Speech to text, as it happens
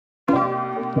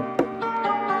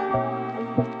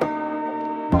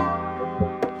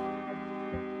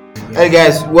Hey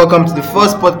guys, welcome to the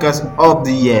first podcast of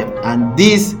the year, and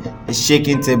this is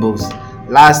Shaking Tables.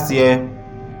 Last year,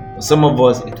 for some of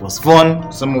us it was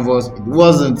fun, some of us it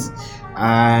wasn't,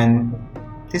 and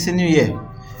this is a new year.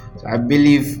 So I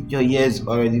believe your year is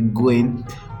already going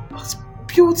as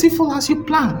beautiful as you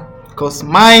plan, because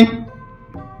mine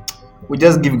will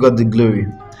just give God the glory.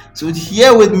 So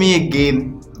here with me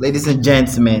again, ladies and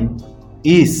gentlemen,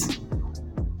 is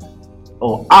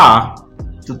or are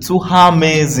the two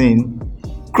amazing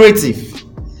creative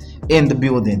in the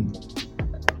building.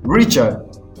 Richard,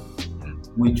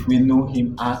 which we know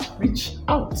him as Rich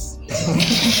Out,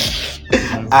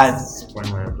 and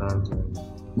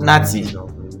Natty.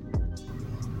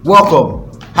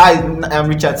 Welcome. Hi, I'm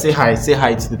Richard. Say hi. Say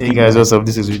hi to the people. Hey guys, what's up?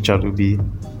 This is Richard Obi,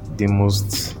 the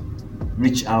most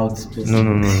Reach out. Person.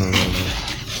 No.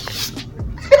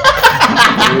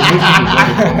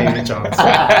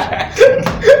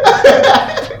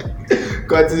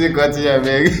 Continue,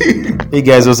 man. Hey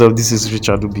guys, what's up? This is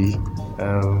Richard Obi,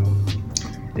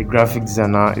 a graphic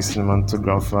designer, a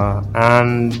cinematographer,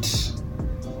 and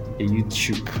a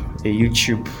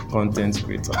YouTube content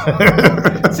creator.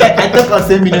 So I thought I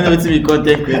said million to be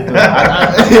content creator.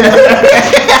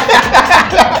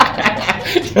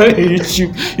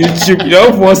 YouTube, you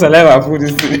don't force saliva food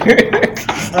this thing.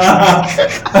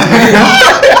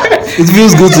 It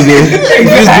feels good to be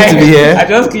here. I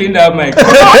just cleaned out my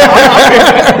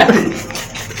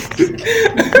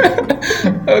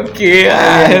Okay,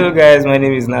 hello guys, my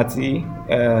name is Natty.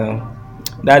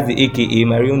 That's the AKA.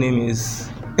 My real name is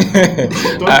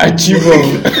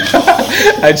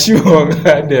Achibong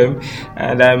Adam,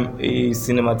 and I'm a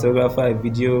cinematographer, a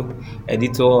video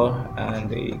editor,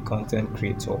 and a content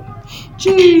creator.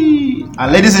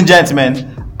 And ladies and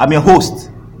gentlemen, I'm your host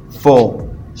for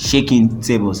Shaking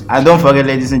Tables. And don't forget,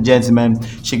 ladies and gentlemen,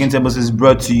 Shaking Tables is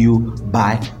brought to you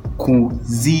by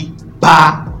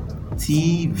Kuziba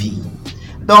TV.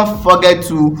 Don't forget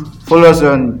to follow us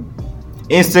on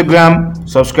Instagram,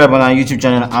 subscribe on our YouTube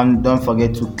channel, and don't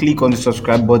forget to click on the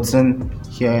subscribe button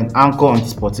here in Anchor on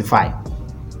Spotify.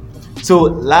 So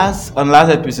last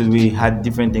episode we had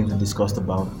different things we discussed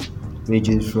about,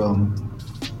 ranging from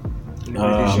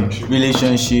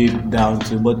relationship down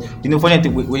to, but funny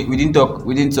thing, we didn't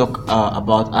talk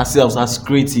about ourselves as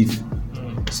creative.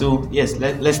 So yes,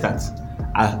 let's start.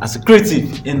 As a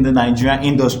creative in the Nigerian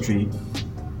industry,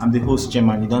 I'm the host,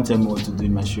 chairman. You don't tell me what to do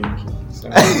in my show.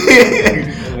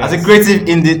 As a creative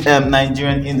in the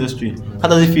Nigerian industry, how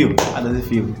does it feel?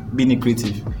 Being a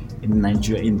creative in the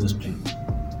Nigerian industry?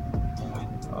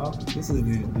 This is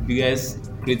the biggest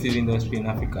creative industry in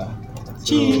Africa.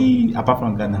 Apart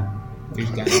from Ghana. Which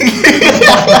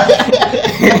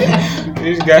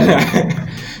Ghana?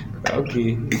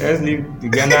 Okay, let's leave the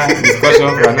Ghana discussion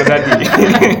for another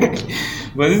day.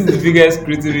 But this is the biggest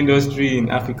creative industry in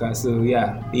Africa, so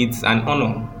yeah, it's an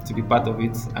honor to be part of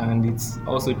it, and it's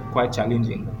also quite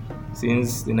challenging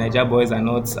since the Niger boys are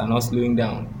not slowing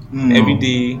down. Every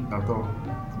day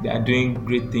they are doing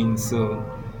great things, so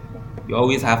you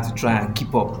always have to try and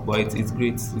keep up. But it's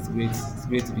great. It's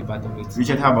great to be part of it.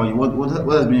 Richard, how about you? What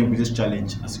has been your biggest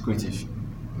challenge as a creative?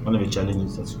 One of the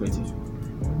challenges as a creative.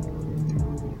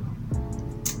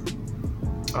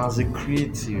 As a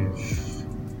creative,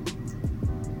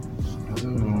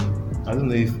 I don't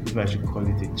know if I should call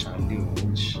it a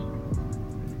challenge.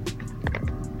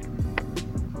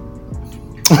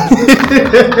 I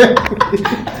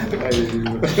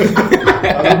don't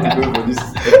prepare for this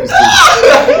episode.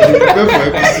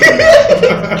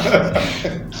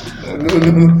 No,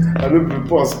 I don't prepare.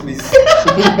 Pause, please. I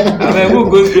mean, we'll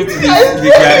go straight to the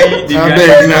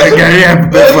Gary, I'm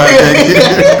prepared for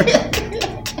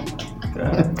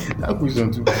that question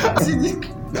too.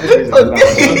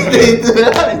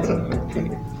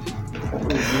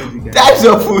 Types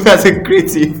of food as a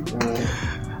creative.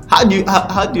 How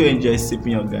do you enjoy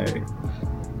sipping your Gary?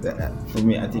 For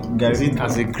me, I think Gary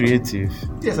as a creative.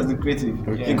 Yes, as a creative.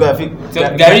 Okay. Because I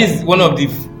think Gary is one of the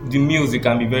meals you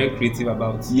can be very creative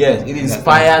about. Yes, it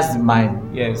inspires the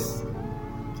mind. Yes.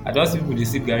 I don't see people they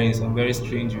sip Gary in some very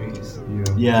strange ways.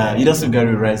 Yeah, you don't sip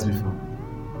Gary rice before.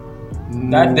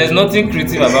 That there's nothing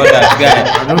creative about that guy.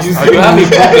 You have a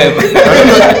problem.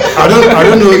 I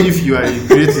don't know if you are a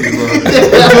creative, but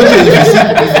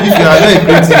if you are not a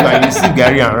creative and you see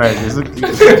Gary and rice, it's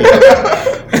okay.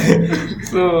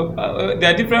 So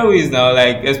there are different ways now,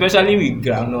 like especially with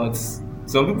groundnuts.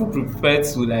 Some people prefer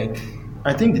to like.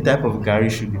 I think the type of Gary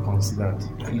should be considered.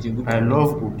 I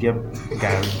love Ugiep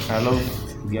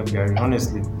Gary.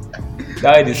 Honestly.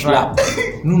 That way they slap.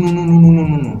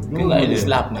 No. Like they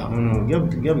slap now. No.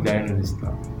 Ugiep Gary no dey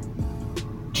slap.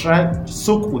 try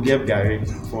soak Udeb Gary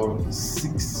for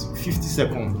 50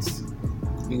 seconds.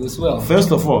 You go swell.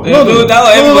 First of all, That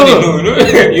one everybody know.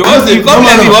 You want to come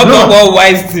here, you want to talk about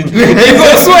wise thing. You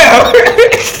go swell.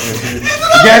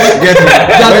 Get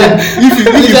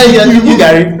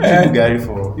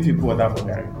if you put water for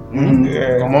Gary,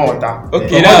 come on water.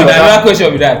 Okay, now another question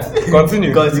with that.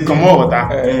 Continue. Come on water.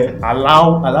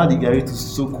 Allow the Gary to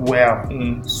soak well.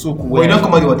 Soak well. But you don't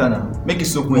come out the water now. Make it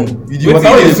soak well. The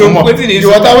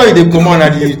water where they come on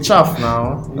at the chaff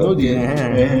now. You know the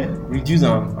reduce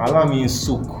them. Allow me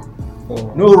soak.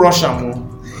 No rush am.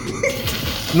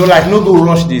 No go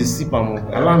rush the sip am.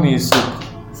 Allow me soak.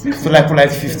 For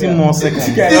like 15 more seconds.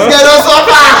 This guy don't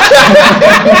suffer.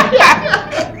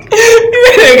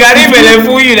 The Gary will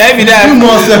fool you. That be that. 2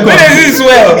 more seconds. When does this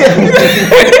swell?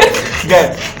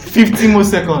 Guys, 15 more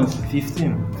seconds.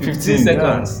 15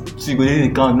 seconds. So you go dey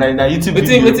count. Now YouTube.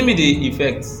 Wetin be the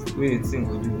effects wey the thing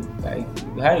go do? Like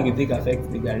how you go take affect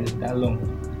the Gary that long?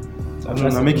 So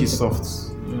make it soft.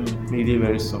 Make it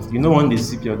very soft. You know when they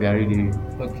sip your Gary, they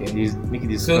make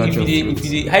it so if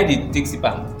you how they take sip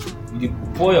am, you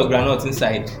pour your groundnut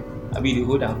inside. Abi you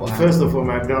hold am for hand. First of all,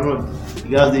 my groundnut,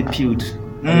 you guys they peeled.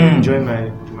 I enjoy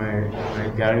my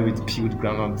Gary with peeled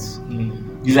groundnuts.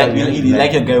 You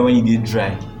like your Gary when you did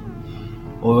dry,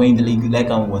 or when you like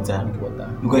water.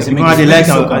 Because I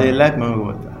like my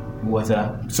water.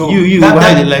 Water. So you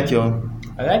how you like your?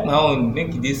 I like my own.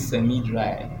 Make it this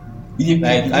semi-dry.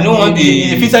 Like I don't want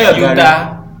the filter your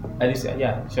Gary.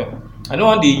 Yeah, sure. I don't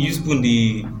want the use spoon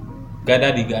the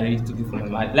gather the Gary to do for my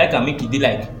mouth. Like I make it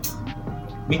thick.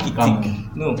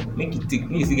 No, make it thick.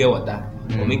 Make it get water,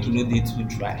 or make it no dey too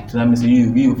dry. So that means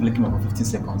you flicking up for 15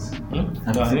 seconds. No,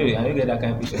 I don't get that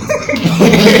kind of patience.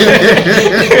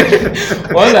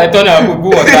 Once I turn am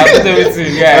put water, put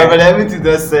everything. Yeah, but everything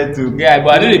just settle. Yeah,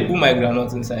 but I don't dey put my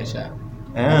groundnut inside sha.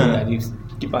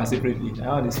 Keep am separately.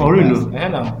 For real?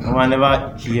 I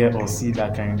never hear or see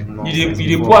that kind of nonsense.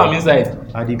 You dey pour am inside?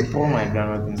 I dey pour my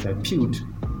groundnut inside. Peeled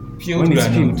When it's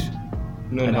peeled.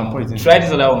 No. Try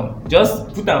this other one.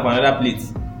 Just put am for another plate.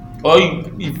 Or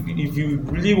if you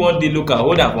really want the local,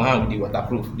 hold am for hand with the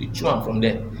waterproof. You chew am from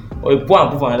there. Or you pour am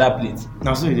put for another plate.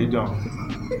 Na so you dey do am.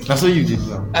 Na so you dey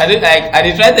do am. I dey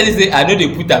try tell you say I no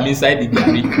dey put am inside the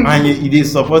Gary. And you dey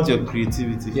support your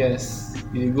creativity. Yes,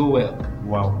 e dey go well.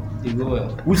 Wow. E dey go well.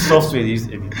 Which software dey use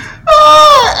edit?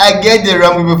 I get the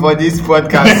wrong people for this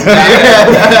podcast.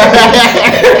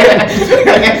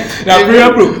 Now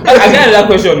Premiere Pro. I get another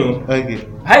question. Okay.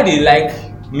 How they like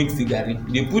mix the Gary?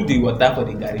 They put the water for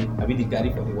the Gary, maybe the Gary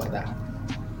for the water.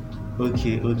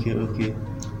 Okay.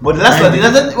 But the last one,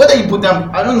 whether you put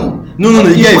them, I don't know. No.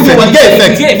 You get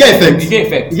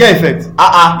effect.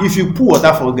 If you put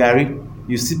water for Gary,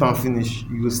 you sip and finish,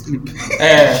 you go sleep.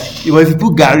 If you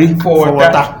put Gary for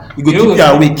water, you go keep you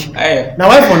awake. Now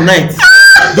why for night?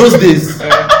 Those days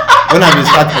when I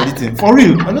start editing, for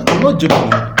real, I'm not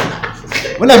joking.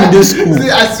 When I'm in those school, See,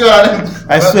 I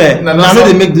swear. I know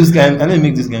they make this kind of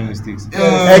mistakes.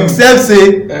 Except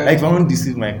say, like if I want to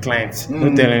deceive my clients,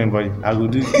 don't tell anybody. I will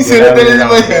do. So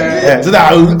that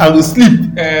I will sleep.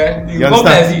 You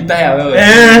understand? You tire well.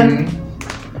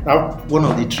 That's one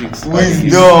of the tricks.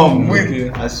 Wisdom.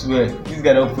 I swear, this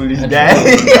guy don't foolish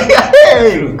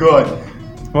guy. God.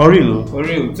 For real.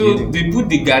 So they put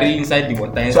the Gary inside the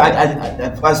water. So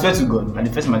I swear to God, and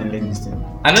the first man they learn this thing.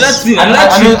 Another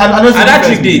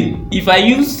trick day. If I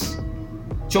use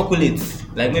chocolate,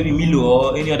 like maybe Milo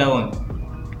or any other one,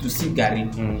 to sip Gary,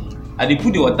 and they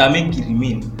put the water, make it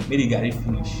remain, make the Gary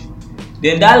finish.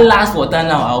 Then that last water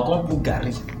now, I'll come put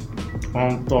Gary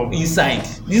on top inside.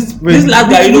 This last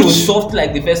Gary was soft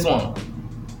like the first one.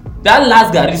 That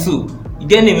last Gary, so you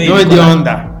get name.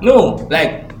 No,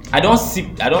 like. I don't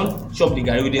chop the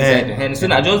Gary with inside the hand. So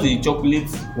I just the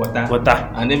chocolate water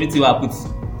and everything I put.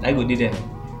 I go do them.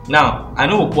 Now I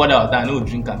know pour that water. I know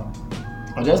drink am.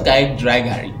 I just carry dry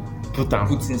Gary. Put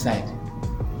inside.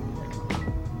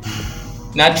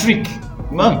 Na trick.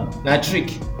 Man. Na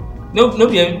trick. No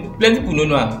be plenty people no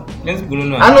know am. I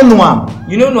don't know am.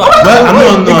 You don't know am. Well, I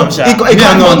don't know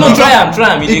am. No, try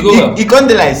am. It dey go well. He can't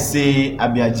like say I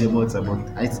be a jebota, but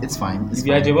it's fine. If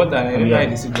you are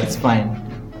jebota, it's fine.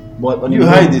 But you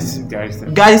hide the sip Gary.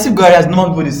 Guys, sip Gary as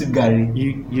normal people dey sip Gary.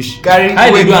 You carry. How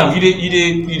you do am? You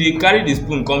dey carry the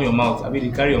spoon come your mouth. I mean,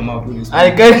 you carry your mouth with the spoon. I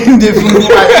carry the spoon.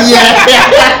 Yeah.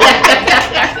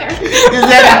 It's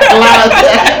like a cloud.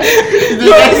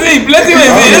 No, see, plenty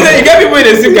ways. You get people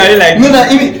dey sip Gary like. No,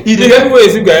 if you get people dey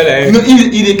sip Gary like. No,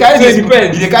 if they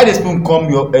carry the spoon come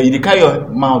your, you carry your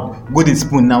mouth go the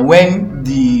spoon. Now when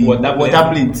the water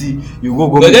plenty, you go.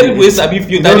 But then people sabi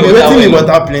feel that the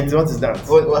water plenty. What is that?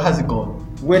 What has it called?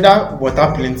 Whether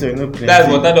water plenty or no plenty. That's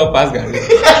water don't pass Gary.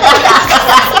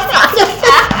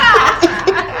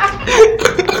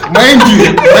 Mind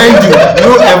you,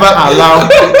 no ever allow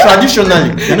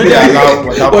traditionally. You know they allow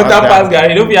Water pass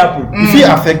Gary. Don't be happy. If it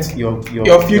affects your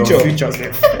future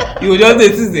self. You will just say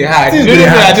this is the hard. You This is don't the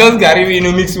know hard. that just Gary you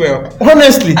know mix well.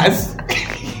 Honestly, As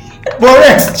but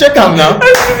Rex, check am now.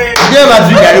 You ever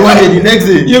drink Gary one day, the next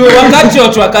day. you go waka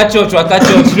church. You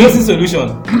don't see solution.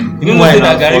 You don't know say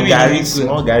that Gary will mix well.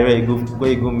 Small Gary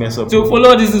where you go mess up. So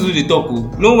follow this is what they talk.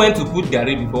 Know when to put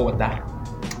Gary before water.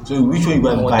 So which one you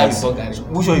go Water advise? before Gary.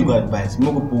 Which one you go advise?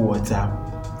 More go put water.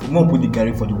 More put the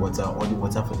Gary for the water or the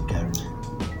water for the Gary.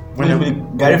 When you put the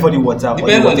Gary for the water.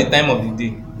 Depends or on the the time of the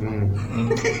day. Mm.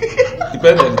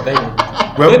 Depends on the time.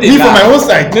 Well, No, they me for laugh. my own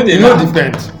side, No, they you know laugh.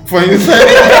 depend. For your side,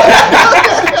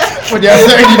 for their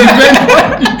side, it depend.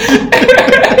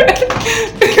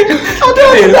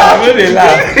 No dey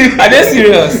laugh. Are they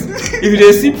serious? If you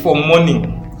dey sleep for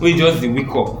morning, wey just dey wake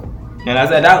up, you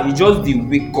understand that you just dey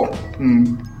wake up,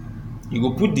 you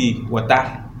go put the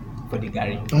water for the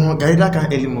Gary. Oh, Gary, that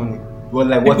kind early morning. Well,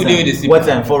 like People what dey wey dey time? sleep. What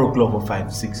time? 4 o'clock or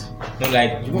 5, 6? No,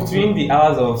 like between the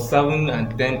hours of 7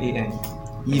 and 10 a.m.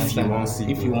 If you want sleep.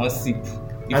 If you want sleep.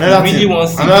 If Another you really want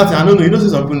sleep. thing, I don't know. You know,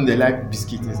 some people they like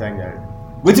biscuit inside Gary.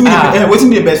 Wetin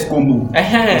be the best combo?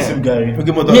 Uh-huh. Soup Gary.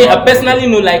 Okay, but Me, I personally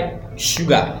no like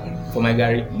sugar for my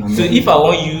Gary. No, So no. if I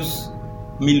wan use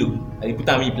Milo, I dey put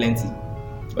am in plenty.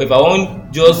 Or if I wan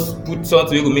just put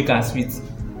something wey go make am sweet,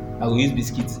 I go use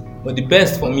biscuit. But the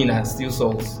best for me na still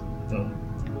salt.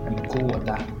 And cold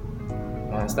water.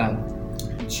 You understand?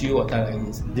 Chill water like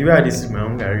this. the way I dey sip my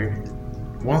own Gary,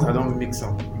 once I don't mix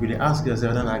am, you go dey ask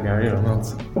yourself whether na Gary or not.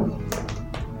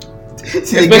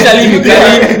 Especially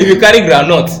if you carry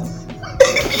groundnut.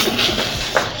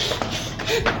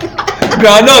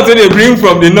 Groundnut wey dey bring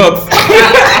from the north.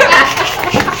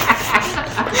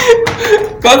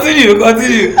 Continue. This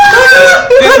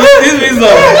reason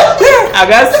I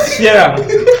gats share am.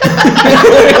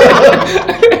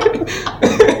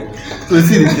 So you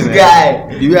see the thing,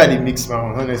 Guy. the way I dey mix my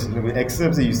own, honestly, no,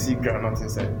 except say you see groundnut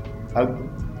inside.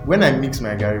 When I mix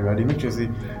my Gary, I dey make sure say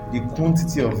the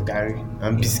quantity of Gary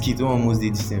and biscuit don almost dey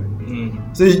the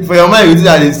same. So for your mind, you think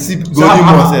that dey sip So golden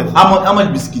how, one sef. how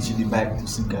much biscuit you dey buy to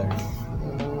soup Gary?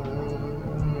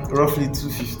 Roughly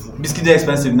 250. Biscuit dey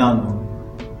expensive now, no?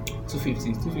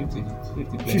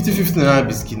 250. 50 naira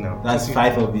biscuit now. That's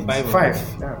 5 of it. 5.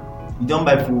 Yeah. You don't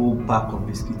buy full pack of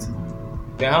biscuits now.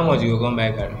 Then how much you go come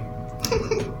buy Gary?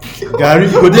 Gary,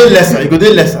 you go dey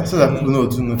lesser so that people know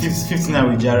to notice. 50 naira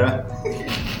with Jara.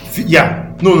 Yeah.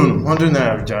 No. 100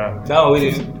 naira with Jara. That one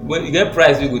wey dey when you get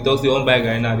price wey go talk say you wan buy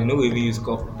Gary now, they no go even use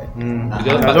cup. You I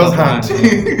just pack just am hand. for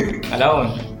and that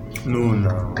one. No.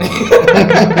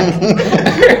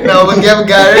 No, we get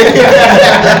Gary.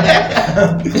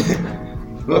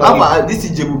 How about this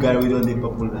Ijebu Gary we don't dey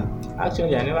popular?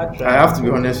 Actually, I never tried. I have to be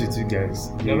honest with you guys.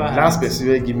 The Never had last it. person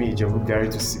wey give me Ijebu Gary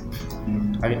to sip.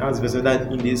 I mean, ask the person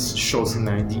that in this shows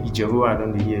now, the Ijebu I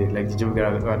don't hear, like the Ijebu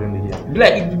Gary I don't hear.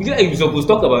 Be like you suppose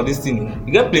talk about this thing.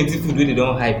 You get plenty food wey they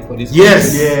don hype for this.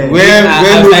 Yes. Yeah. Where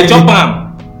I chop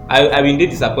am. I been dey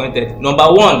disappointed. Number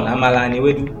one, amala and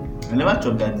ewedu. I never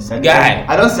chop that this. Guy.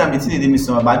 I don't see am eating dey miss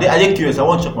some, but I dey curious. I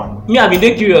want chop am. Me, I been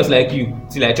dey curious like you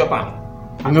till I chop am.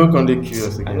 I no come dey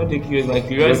curious I again. no dey curious. My Your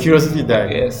curiosity. curiosity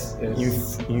died. Yes.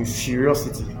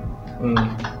 Infuriosity.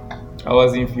 I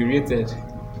was infuriated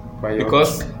By your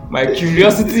because my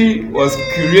curiosity was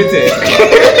curated.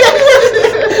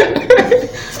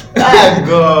 Ah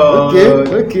God.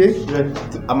 Okay.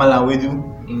 Amala wedu.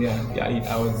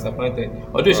 I was disappointed.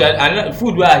 Although and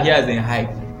food wey I hear as dem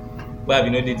hype, but I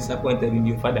been no dey disappointed in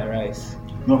the father rice.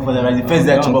 No for the right. The first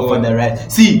day I Don't chop go. up for the right.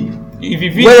 See, If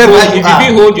you Wherever you are.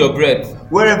 fit hold your breath,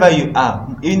 wherever you are,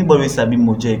 anybody wey sabi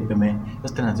moje ipeme,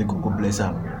 just tell am say God go bless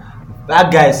am.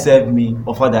 That guy serve me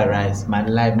ofada rice, my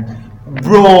life,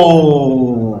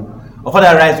 bro.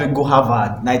 Ofada rice wey go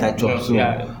Harvard night I chop. So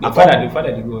yeah, I the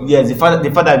father dey go. yes, the father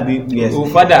be yes. Oh,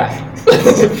 father.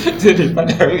 The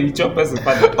father, you chop person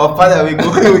father. Ofada we go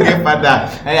we get father,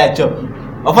 and I chop.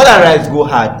 Ofada rice go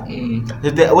hard.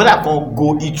 When I come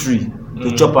go eatery to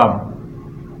chop am,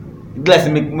 e be like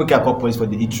say make I call police for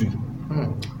the eatery.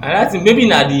 And that thing, maybe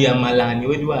na the amala and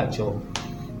ewedu I chop.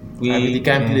 I mean, the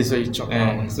kind place where you chop.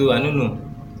 So I don't know.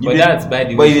 You But be- that's by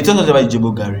the But way. you dey talk about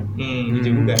Ijebu Gary.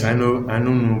 Ijebu Gari. I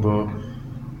know, but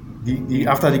the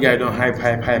after the guy don't hype.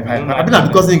 Mm. I mean,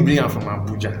 because he bring am from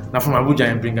Abuja. Now from Abuja,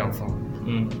 he bring am from.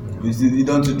 You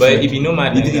don't do But trek. if you know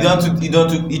mad You like don't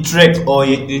do you trek or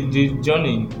you the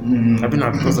journey, I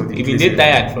mean, because of the. if you place dey where-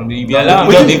 tired from the, if you allow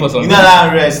am just dey for some you not allow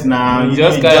am rest now. You You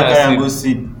just just carry carry am am go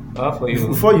sleep. How for you?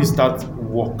 Before you start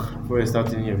work, before you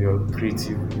start any of your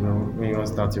creative, when you want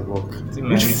to start your work, See,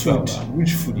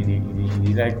 which food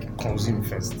you like consume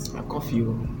first? Coffee.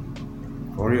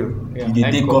 For real? Yeah, You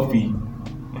dey take coffee.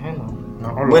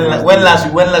 Now, all When of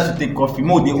us last you take coffee?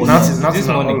 More dey Not This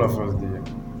morning. all of us dey.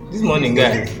 This morning,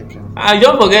 guy. Okay. I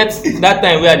don't forget that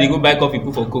time where I dey go buy coffee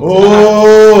put for coke.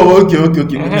 Oh, okay.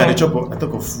 Maybe I Uh-huh. dey chop. I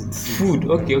talk of food. Food.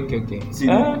 Okay. See,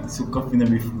 so coffee no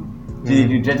be food. See,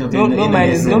 you try to No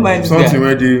mind this Something guy.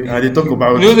 where they talk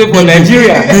about. You know, say for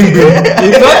Nigeria,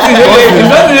 it's not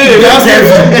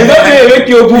to make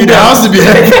you open It has to be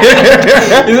heavy.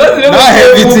 It's not to make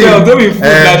heavy you thing. open don't be food,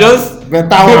 na just Better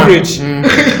one. beverage.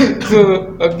 So,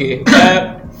 okay.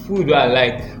 Food what I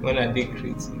like when I dey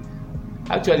creative.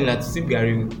 Actually, na to sip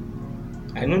garri.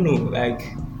 I don't know, like,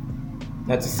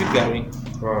 na to sip garri.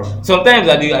 Wow. Sometimes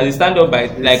I dey stand up by,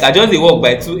 like, I just dey work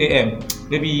by 2 a.m.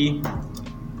 Maybe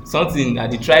something I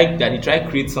dey try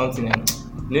create something and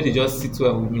they just sit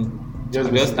well with me. Just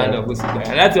stand up go sit garri.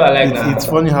 And that's what I like now. It's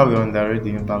funny how we underrate the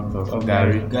impact of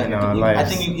garri in our lives. I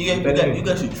think you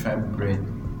guys should try bread.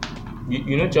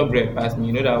 You know chop bread pass me,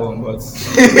 you know that one, but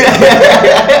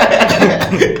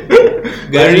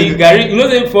garri, you know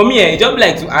say for me, I just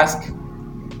like to ask,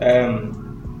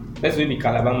 let's say be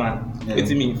Calabar man,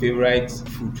 wetin be him favorite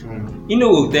food? He no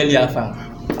go tell you afam,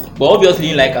 but obviously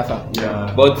he like afam.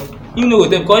 Yeah. But he no go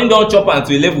tell, because he don chop am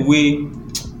to a level wey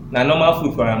na normal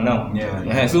food for am now.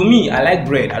 Yeah. So me, I like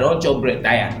bread. I don chop bread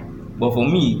tire, but for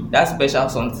me, that special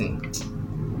something,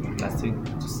 na still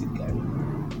to sip garri.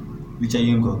 Which are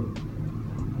you go?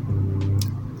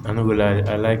 I no go lie,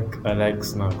 I like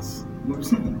snacks.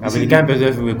 I be the kind person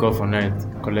if you wake up for night,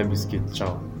 collect biscuit,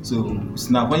 chow. So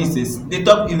snack when you say they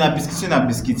talk in a biscuit,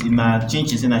 in a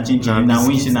chinchi, in a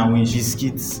winch, in a winch.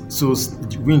 Biscuits. So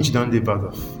winch don't dey part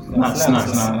of.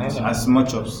 Snacks. As small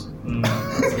chops.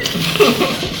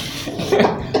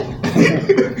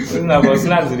 Na but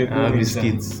snacks dey put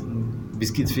Biscuits.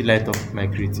 Biscuits feel light up my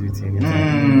creativity.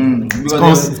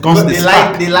 Because It comes the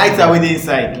light are with the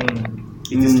inside.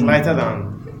 It is lighter than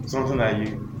something that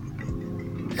you.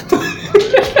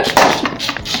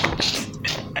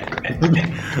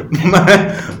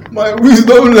 my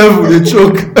wisdom level dey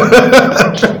choke.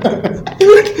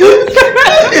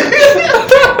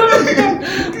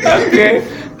 Okay,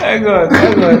 thank God.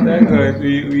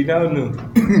 We now know.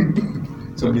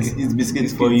 So it's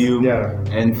biscuits for you, Yeah.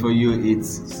 and for you it's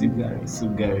soup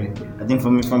garri. I think for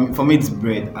me it's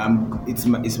bread.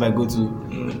 It's my go-to.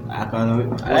 I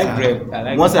like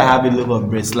bread. Once I have a loaf of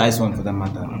bread, slice one for that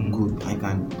matter, I'm good. I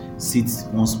can sit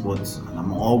one spot and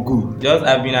I'm all good. Just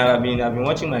I've been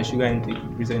watching my sugar intake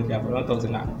recently. I've not talked to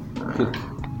now. Cook.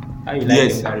 How you like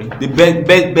Yes, garri? the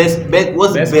best.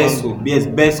 What's Best the best? combo. Yes,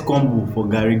 best combo for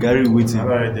garri waiting.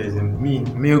 Alright, there's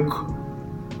milk,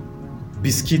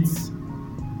 biscuits,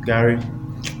 garri.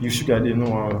 You sugar dey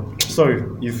no one. Sorry,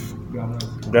 if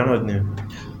groundnut name.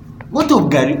 What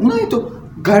of garri? No,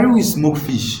 garri with smoked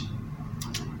fish.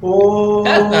 Oh,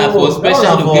 That's for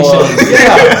special occasions.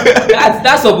 Yeah.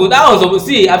 That was supposed.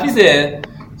 See, I feel say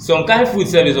some kind of food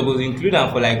service supposed to include them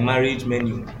for like marriage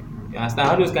menu. You understand?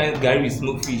 All those kind of garri with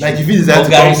smoked fish. Like if you decide or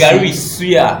to garri come with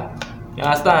suya. You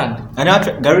understand? I never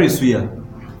try garri with suya.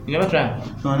 You never try?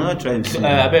 No, I never tried I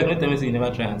suya. beg, no tell me say you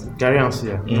never try it. garri and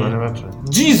suya. No, I never tried.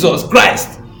 Jesus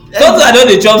Christ! Something I know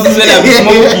the chop since when I be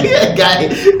smoking. Guy,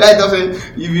 that doesn't.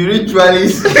 If you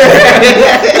ritualist,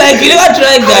 Like you never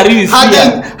try garri with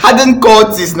suya. hadn't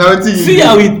caught is nothing.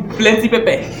 Suya with plenty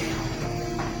pepper.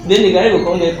 Then the garri will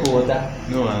come get cold water.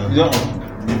 No, you don't.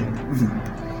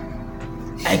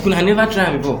 I could have never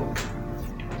tried before.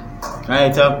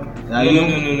 Right up. No.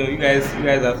 You guys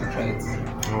have to try it.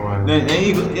 Oh, wow. Then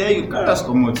you go, you carry us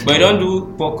come out. But you don't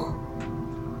do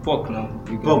pork now.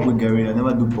 Pork with garri. I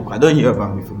never do pork. I don't hear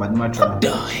about before, but I never try.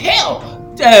 The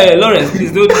hell? Lawrence,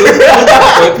 please don't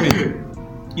disappoint me.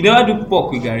 You never do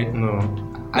pork with garri. No.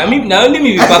 Now only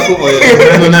me be back over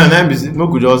here. No, no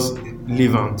could just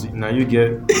leave am. Now you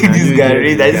get This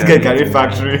garri, this guy garri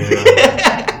factory.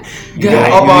 Guy,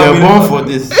 You are born for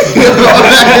this.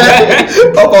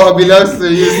 Papa belongs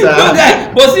to you, sir. No,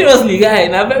 guy, but seriously, guy,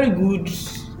 na very good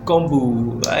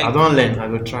combo. Like, I don't learn. I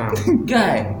go try am.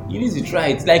 guy, you need to try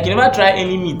it. Like you never try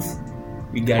any meat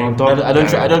with garri. On top. I don't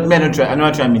try. I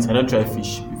never try meat. I don't try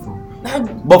fish before. Nah,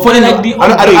 But funny like enough, the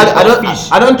I don't fish.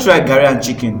 I don't try garri and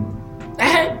chicken.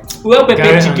 Well Garri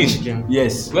peppered and chicken.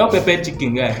 Yes. Well peppered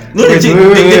chicken, guy. No, the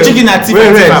Wait, chicken na tea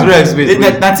wait, farm. Rex,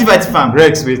 Na tea farm.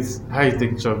 Rex, wait. How you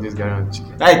take chop this garri and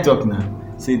chicken? I talk now.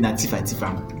 Say na tea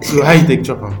farm. So how you take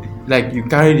chop am? Like you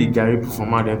carry the garri put for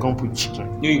mouth, then come put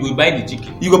chicken. No, you go buy the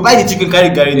chicken. You go buy the chicken, carry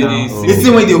garri now. Oh. The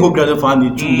same way they hold groundnut for hand,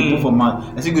 they chew, they put for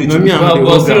mouth. I say go No, chew. me and Well, the but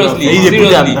whole seriously, Yeah, you dey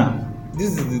put am seriously, now.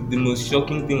 This is the most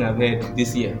shocking thing I've heard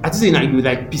this year. I just say like you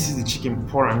like pieces the chicken,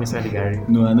 pour them inside the gari.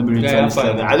 No, I don't be ritualist Yeah,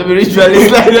 like that. I don't be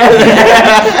ritualist like that.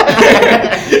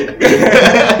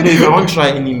 No, if I want to try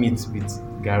any meat with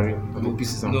gari, I put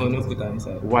pieces on. No, no put that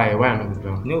inside. Why? Why not put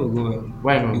them? No, will go well.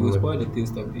 Why not? It will put them? spoil the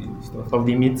taste of the stuff. Of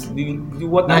the meat. The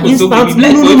water Na go soak instant. the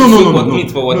meat. Like No. soak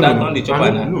meat for water, not the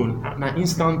chopper now. No, na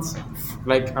instant.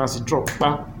 Like as it drop,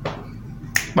 ba.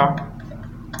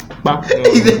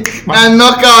 And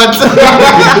knockout. No.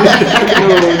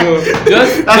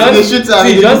 Just That's the shooter.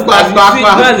 See, just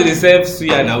Pass. as they serve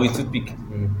suya now with toothpick.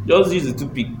 Just use the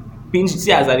toothpick. Pinch.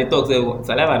 See as I talk, say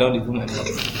saliva don dey full my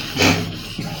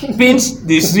mouth. Pinch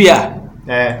the suya.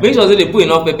 Make sure say they put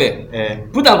enough pepper.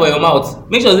 Put am for your mouth.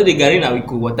 Make sure say the garri na with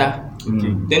cold water.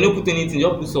 Okay. Then no put anything.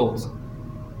 Just put salt.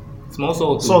 Small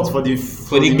salt. Salt for the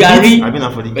garri. I mean,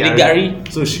 for the garri.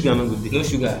 So sugar no good. No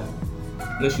sugar.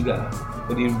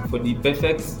 For the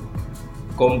perfect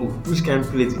combo. Which kind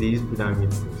of plate they use put that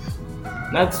meat?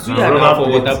 Not suya now for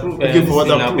waterproof. Okay, for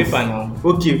Now waterproof. paper now.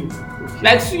 Okay.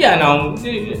 Like suya now.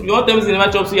 You want tell me say never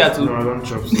chop suya too? No, I don't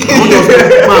chop. I want just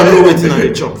man know wetin I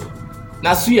dey chop.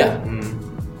 Na suya.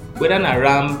 Whether na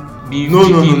ram, beef, No.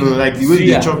 chicken. Like the way suya.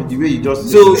 you chop, the way you just.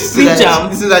 So This pinch am.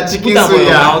 is a chicken Put am for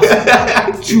your suya.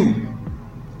 mouth. Chew.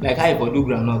 Like how you for do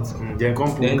groundnut. Then come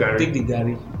put Then garri. take the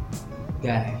garri.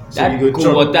 Guy, So that you go cold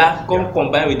chop. water come Yeah.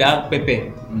 combine with that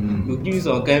pepper. Go give you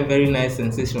some kind very nice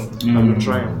sensation. I will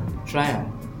try am. Try am.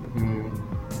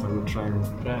 I will try am.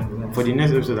 Try am. For the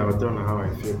next episode, I will tell you how I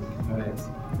feel. Alright.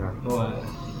 Yeah. No,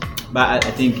 But I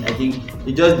think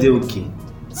it just did okay.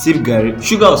 Sip garri,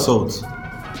 sugar or salt?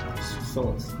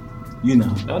 salt. You know,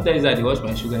 Don't tell you that they watch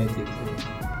my sugar intake.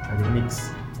 I dey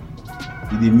mix.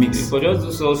 you dey mix. For just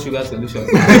do salt sugar solution.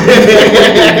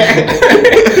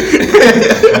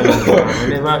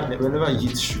 Whenever you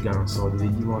eat sugar and salt, they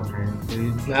give one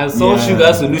kind. Na salt Yeah.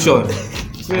 sugar solution.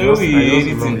 So no be I just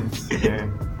anything. love it. Yeah.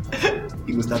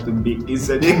 You go start to bake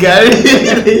inside the garri.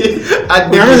 I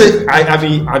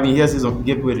been here since some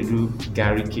people where they do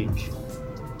Gary cake.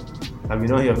 I mean,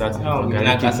 don't hear of that. No, Gary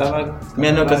na cake. cassava. Me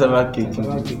I know cassava cake.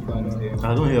 Cassava cake. I don't know.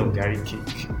 I don't hear of Gary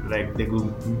cake. Like they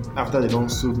go after they don't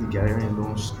soak the Gary and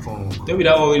don't strong. Tell me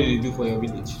that one wey they do for your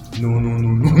village. No.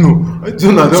 I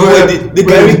don't know. So the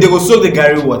garri, they go soak the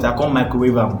garri water, come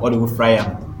microwave am or they go fry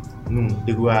am. No,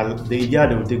 they go. They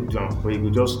will take down, but you go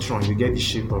just strong. You get the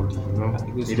shape of the, you know.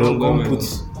 It go They strong don't come well, put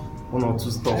one or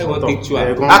two stuff I on want top. take two.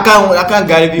 They come- I can't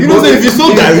garri. You know, say if you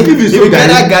soak Gary, if you soak get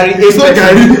that Gary, garri, if you soak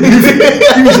Gary,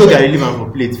 if you soak Gary, leave am for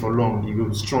plate for long. You go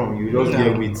strong. You just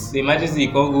get weight. The emergency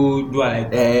you can't go do am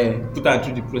like put am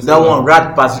through the process. that one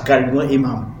rat pass you carry, you wan aim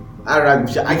am. I rat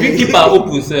I If you keep am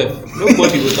open sef,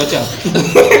 nobody go touch am.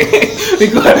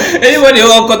 Because anybody wey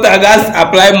wan cut am gats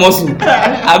apply muscle.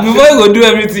 And before you go do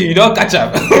everything, you don catch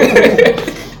am.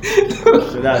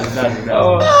 So that's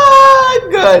Oh, Oh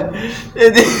God,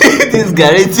 this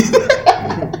garri.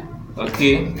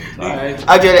 okay, alright.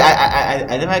 Actually,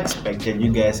 I never expected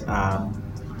you guys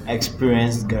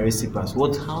experienced garri sippers.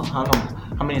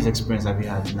 How many years experience have you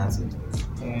had in that thing?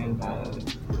 And I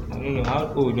don't know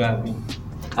how old do I be.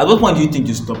 At what point do you think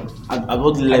you stop? At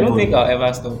what level? I don't think I'll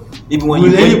ever stop. Even when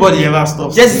Will you anybody ever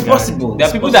stop? Yes, it's sipping Gary? possible. There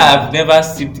are people that have never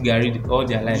sipped Gary all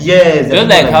their life. Yes, there are Just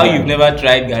like people how that. you've never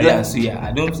tried Gary Yeah. and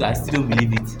Suya. I still don't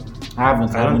believe it. I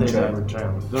haven't. I don't think I tried. will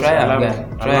try. Just Try it, allow me. guy.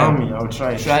 Try Allow it. me. I will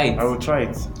try it. Try it. I will try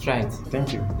it. Try it.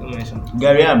 Thank you. Don't mention.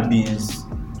 Gary and beans.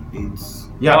 It's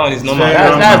That one is normal. very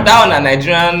That normal. one a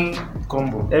Nigerian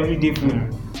Combo. everyday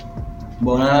food.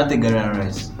 but when I take Gary and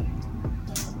rice.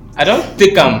 I don't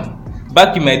take them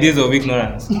back in my days of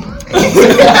ignorance.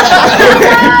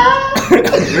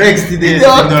 Rex today is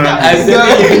No, ignorant.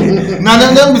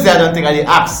 no, don't be say I don't think I dey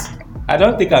ask. I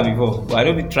don't take them before, but I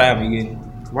don't be try them again.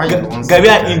 Why you want Gary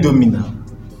and Indomie now.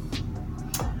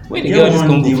 Where they get all this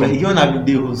combo from? You want to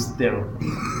be the hostel.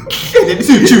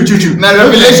 Chill. Now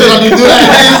revelation on you do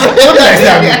like Don't like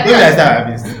that. I've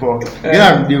been before. You know,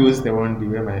 I'm the hostel one day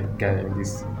where my guy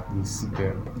this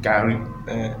Gary.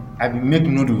 I be make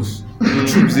noodles. The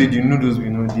truth say the noodles we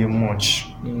know they much.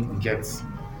 You get.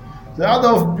 So out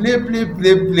of play.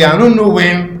 I don't know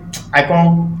when I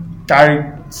come carry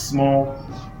small,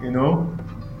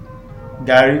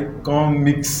 Gary come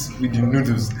mix with the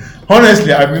noodles.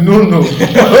 Honestly, I mean no.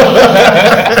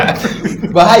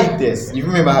 But how it taste? You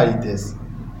remember how it taste?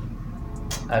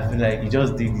 I feel like it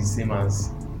just did the same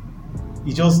as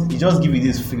it just give you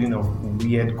this feeling of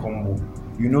weird combo.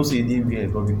 You know, say it did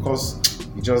weird, but because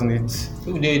you just need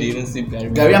Who dey dey even sip Gary?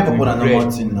 Gary and Pawpaw na Bread.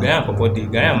 normal thing now. Gary and Pawpaw dey.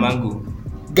 Gary and mango.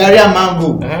 Gary and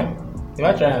mango. You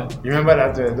wan try am? you remember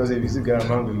that does if you see Gary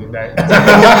mango you die. No,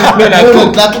 na No,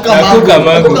 cook. na cook Na and cook and mango.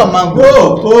 mango. Cook and mango.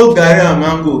 Cold Gary and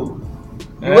mango.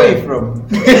 Where you from?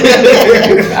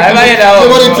 I never heard that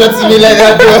Nobody one. threatens me like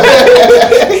that.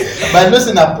 But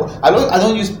listen, I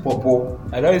don't use pawpaw.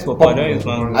 I don't use pawpaw. I don't use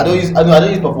mango. I don't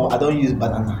use pawpaw. I don't use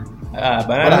banana.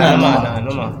 Banana,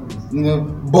 normal.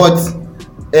 But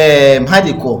how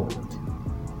they call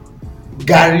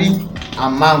Gary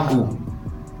and mango.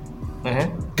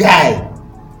 Guy.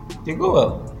 They go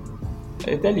well.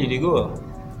 I tell you, they go well.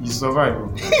 You survive.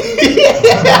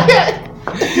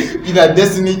 You know,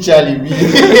 Destiny Charlie.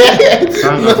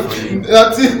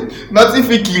 Nothing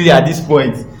fit kill you at this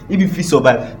point. If you fit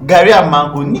survive, Gary and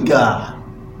mango, nigga.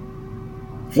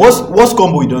 What's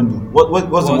combo you don't do?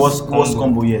 What's the worst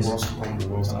combo? Yes. Worst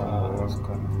combo.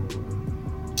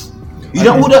 You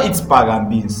don't who don't eat spag and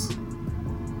beans.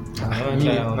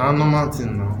 Now normal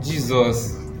thing now.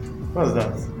 Jesus. What's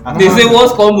that? They say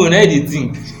what's combo, now they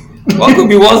think. What could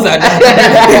be worse than that?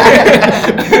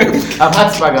 I've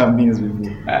had spag and beans before.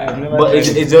 I've never But tried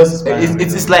it's just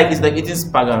it's like eating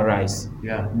spag and rice.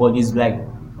 Yeah. But it's like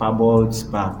parboiled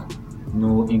spag,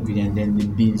 no ingredient, then the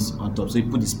beans on top. So you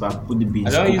put the spag, put the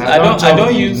beans. I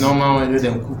don't use normal one. Let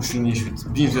them cook finish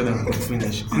with beans. Let them cook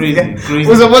finish. Crazy.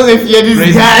 We're supposed to fear this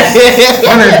Crazy. guy.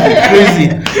 Honestly, crazy.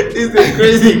 This is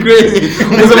crazy. You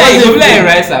We're supposed to play fear-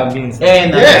 rice and beans.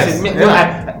 Yes.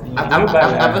 Yes. I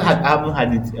haven't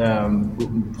had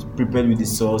it prepared with the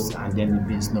sauce and then the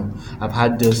beans. No, I've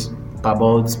had just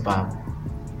parboiled spag,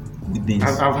 the beans.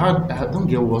 I've had. I don't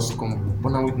get worst combo, but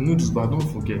now with noodles. But don't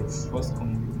forget. What's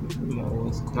combo?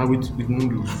 Now with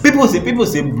noodles. People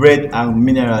say bread and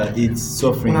mineral it's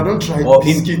suffering. When I don't try Or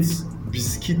biscuit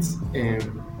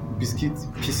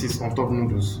pieces on top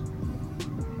noodles.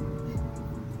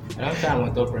 I don't try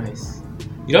on top rice.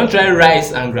 You don't try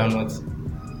rice and groundnut.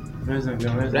 Rice and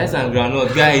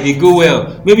groundnut, guy, they go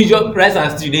well. Maybe just rice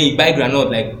and stew, then you buy groundnut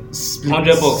like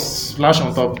 $100. Splash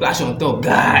on top. Splash on top,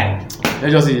 guy.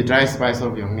 Let's just say the dry spice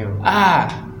of your meal.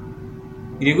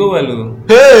 They go well, though. I'm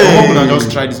hey, gonna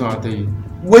just try this one. I'll tell you.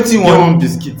 what do you Get want? one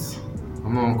biscuit.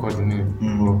 I'm not gonna call the name,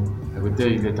 but I will tell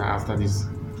you later after this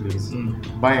place.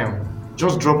 Buy them.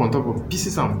 Just drop on top of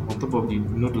pieces on top of the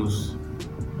noodles.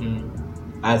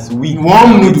 As we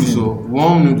Warm noodles, so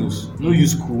warm noodles. No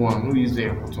use cool one. No use the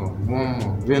hot one. Warm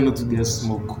one. Where not to get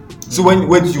smoke. So when You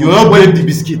will break the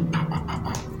biscuit.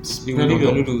 You will leave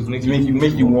your noodles, make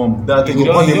make you warm. That You you go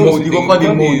don't- call the you mold. don't- You go call the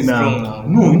don't mold be strong now.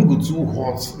 No, you no go too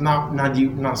hot.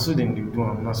 Now so them they do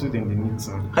am. Now so them they need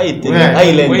some. How you tell Where? How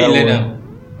you learn Where you that let one?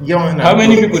 them? Yeah, How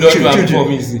many people don't do am before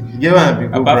me? See? Yeah, when I be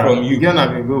go Apart from you. Yeah, when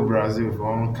I be go Brazil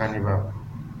for one carnival.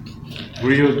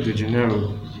 Rio de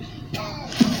Janeiro.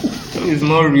 It's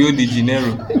not Rio de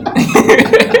Janeiro.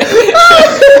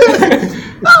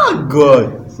 Oh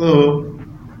God. So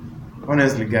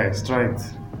honestly, guys, try it.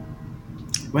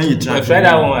 When you try, Try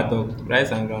that one at all.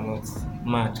 Rice and groundnuts.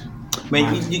 Mad. Man,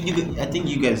 I think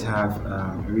you guys have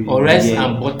really Or rice yeah.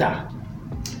 and butter.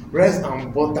 rice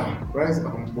and butter.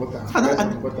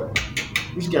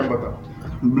 Which kind of butter?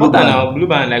 Butter now, blue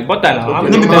band, like butter now. How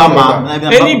Okay, many no butter?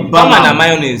 bama. Any bama and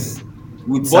mayonnaise.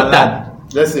 with butter. salad.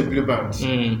 Let's say blue band.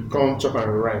 Mm. Come chop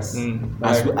and rice.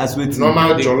 As with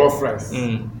Normal jollof rice.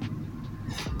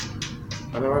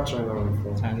 I never tried that one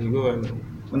before. And you go well.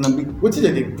 When I'm What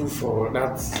did they put for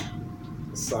that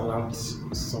salad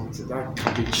something? That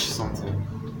cabbage something.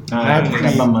 That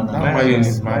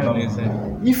mayonnaise. mayonnaise, Mayonnaise,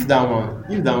 If that one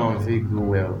will go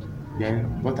well,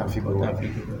 then butter will go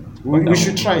well. We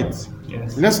should try it.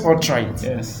 Yes. Let's all try it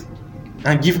Yes.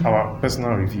 and give our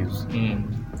personal reviews.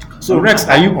 Mm. So Rex,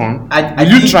 are you on? I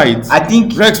Will you think- try it? I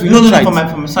think Rex, will no, you no, try no, it?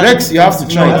 from my Rex, you have to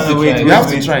try No, it. no, wait, you wait, have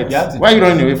to wait. try it. You have to Why are you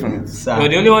running away from it? Sir. You're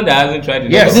the only one that hasn't tried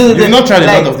it. Yes, This is you've not tried a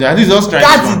like- lot of them. At least just try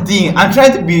That's this the one. thing. I'm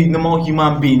trying to be a normal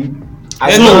human being. I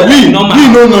Yes, know no, that- we- normal. We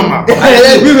know normal. We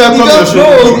welcome your don't show.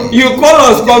 know. You call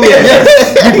us, come here.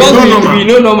 Because know we normal.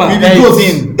 know normal. We be Hey,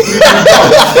 goating.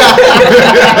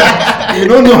 You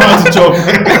don't know how to chop.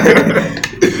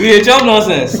 We dey chop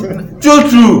nonsense.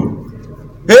 True.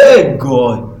 Hey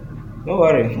God. Don't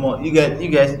worry. Come on, you guys.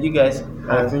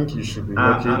 I think you should be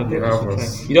Ah, lucky ah, you have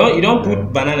us. You don't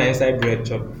put banana inside bread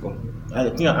chop before. I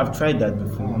think I've tried that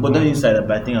before, but not inside it.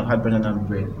 But I think I've had banana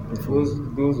bread. Goes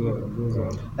well.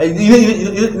 You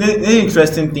know, the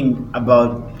interesting thing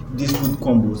about these food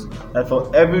combos, that for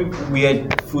every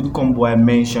weird food combo I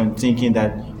mentioned, thinking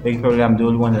that maybe probably I'm the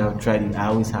only one that have tried it, I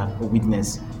always have a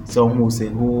witness, someone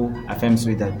who affirms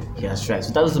with that he has tried.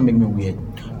 So that doesn't make me weird.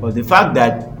 But the fact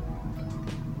that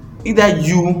either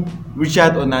you,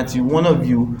 Richard or Nati, one of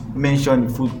you mentioned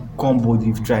the food combo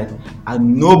you've tried,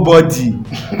 and nobody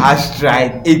has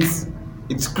tried it.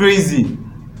 It's crazy,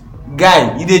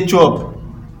 guy. You dey chop.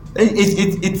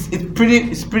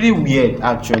 It's pretty weird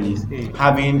actually.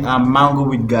 Having a mango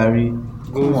with Gary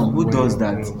Come on, who does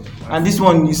that? No. And this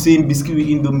one you say biscuit with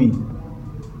Indomie.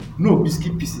 No,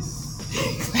 biscuit pieces.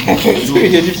 So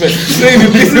it's a difference. So if you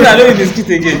pieces, I don't biscuit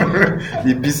again.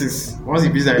 The pieces. Once the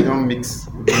pieces I don't mix,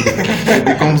 it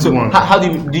becomes one. How do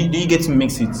you get to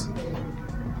mix it?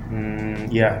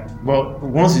 Yeah, but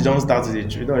once you don't start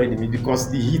it, it already made because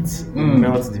the heat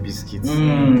melts the biscuits.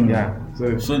 Yeah,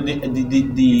 So the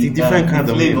it's a different kind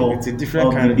of flavor milk. It's a different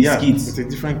of kind the of biscuits it's a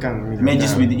different kind of milk.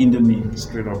 merges with the Indomie.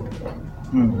 Straight up.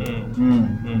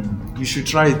 Mm. You should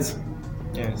try it.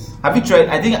 Yes. Have you tried?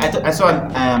 I think I saw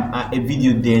a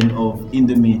video then of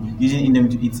Indomie using Indomie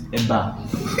to eat eba.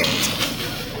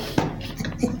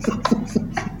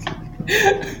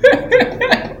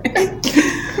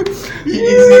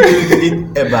 Easy to eat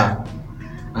eba.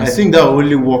 I think that will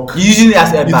only work. Using it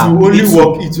as eba. It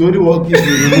will only work if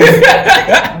you remove.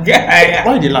 Guy.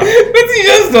 Why they laugh? But you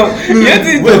just stop. I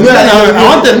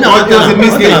want to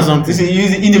tell her something. You see,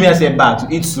 using Indomie as eba to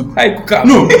eat soup. I cook am.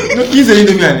 No, he's an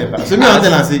Indomie and eba. So me, I'll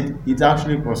tell her say it's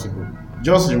actually possible.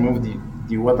 Just remove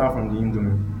the water from the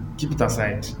Indomie. Keep it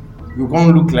aside. You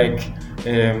can't look like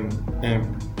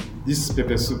this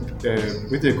pepper soup.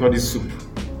 What do you call this soup?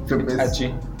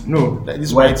 Achi. No, like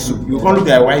this White white soup. soup. You can't look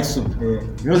like white soup. Yeah.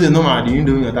 You know the normal the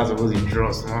Indomie water supposed to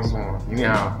draw small.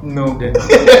 Anyhow. No. Then,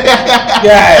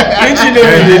 Guy, which you know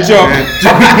in the chop?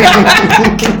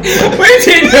 Which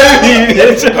you know in the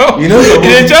chop? You know in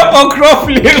the chop okra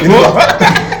flavor.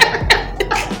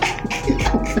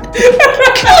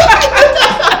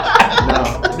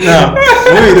 Now,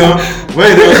 when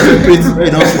you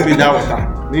don't separate that water,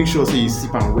 make sure say you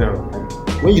sip am well. Like,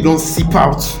 when you don't sip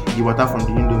out the water from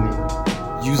the Indomie,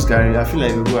 use garri. I feel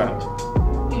like you go out.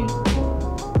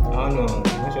 I don't know.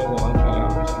 Which one I want to try?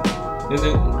 There's a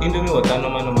Indomie water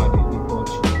normal they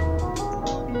pouch.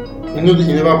 You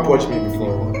never poached me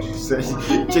before.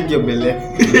 Check your belly.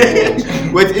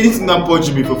 Wait, it's not poached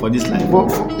you before for this life.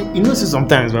 But you know, see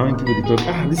sometimes when people they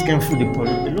talk, this kind of food they poach.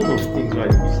 A lot of things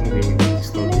like they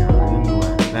disturb you. I don't know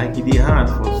why. Like it is hard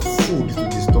for food to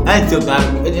disturb. I tell that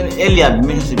earlier I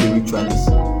mentioned the ritualist.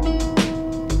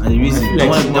 And the reason, feel like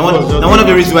one of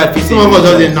the reasons why I feel some of us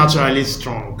are naturally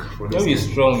strong for Don't be this.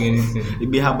 strong in anything. it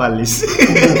be herbalist.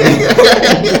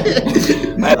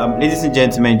 Ladies and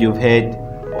gentlemen, you've heard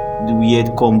the weird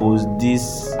combos,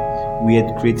 these weird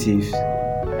creatives.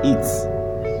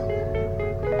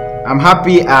 I'm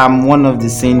happy I'm one of the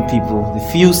sane people, the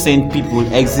few sane people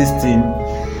existing.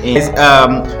 We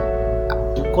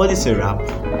call this a wrap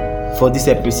for this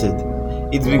episode.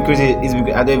 It's been crazy.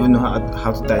 I don't even know how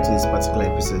to title this particular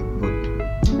episode, but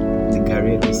the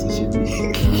Gary episode should be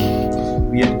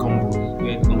Weird combo.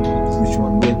 Weird combos. which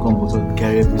one? Weird combos or the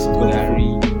Gary episode?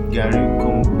 Gary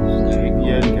combos.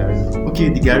 Weird Gary. Okay,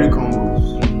 the Gary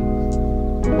combos.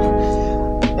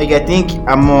 Like I think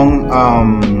among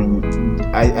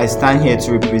I stand here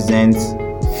to represent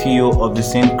few of the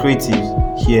same creatives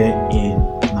here in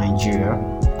Nigeria,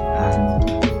 and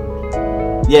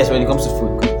yes, when it comes to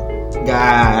food,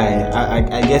 guy,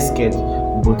 I get scared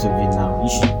both of you now. You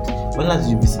should. When last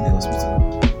did you visit the hospital?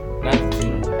 That's the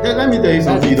thing. Let me tell you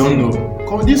something you don't know.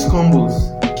 These combos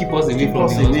Keep us away keep from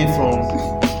us the away from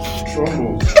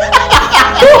trouble.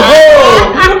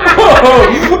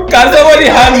 Can somebody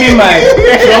hand me my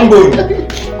trombone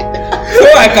so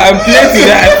I can play to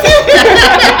that?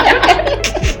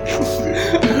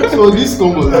 So these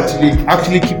combos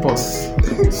actually keep us,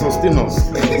 sustain us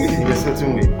in a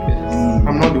certain way.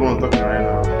 I'm not the one talking right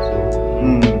now.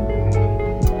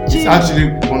 So it's actually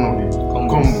one of the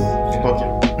combos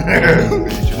talking.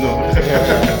 You should know.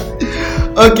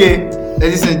 Okay,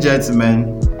 ladies and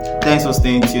gentlemen, thanks for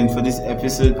staying tuned for this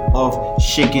episode of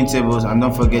Shaking Tables. And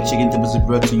don't forget, Shaking Tables is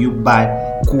brought to you by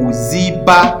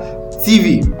Koziba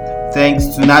TV. Thanks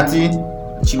to Nati,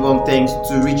 Chiwom, thanks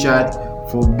to Richard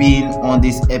for being on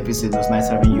this episode. It was nice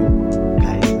having you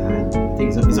guys. I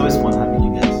think it's always fun having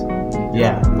you guys.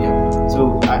 Yeah.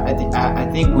 So I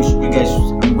think you guys.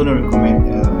 I'm gonna recommend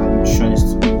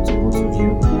nutritionists to both of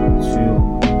you to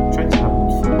try to have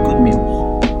good meals.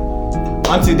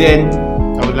 Until then,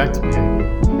 I would like to be here.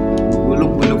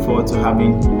 we look forward to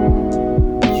having you.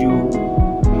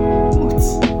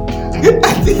 I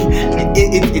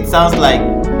think it sounds like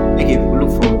okay. We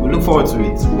look forward to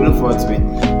it.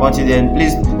 Until then,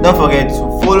 please don't forget to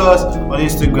follow us on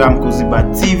Instagram, Koziba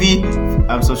TV,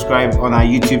 and subscribe on our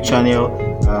YouTube channel,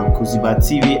 Koziba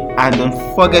TV, and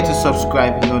don't forget to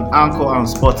subscribe on Anchor and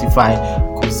Spotify,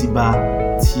 Koziba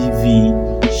TV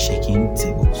Shaking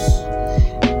Tables.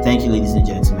 Thank you, ladies and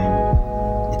gentlemen.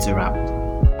 It's a wrap.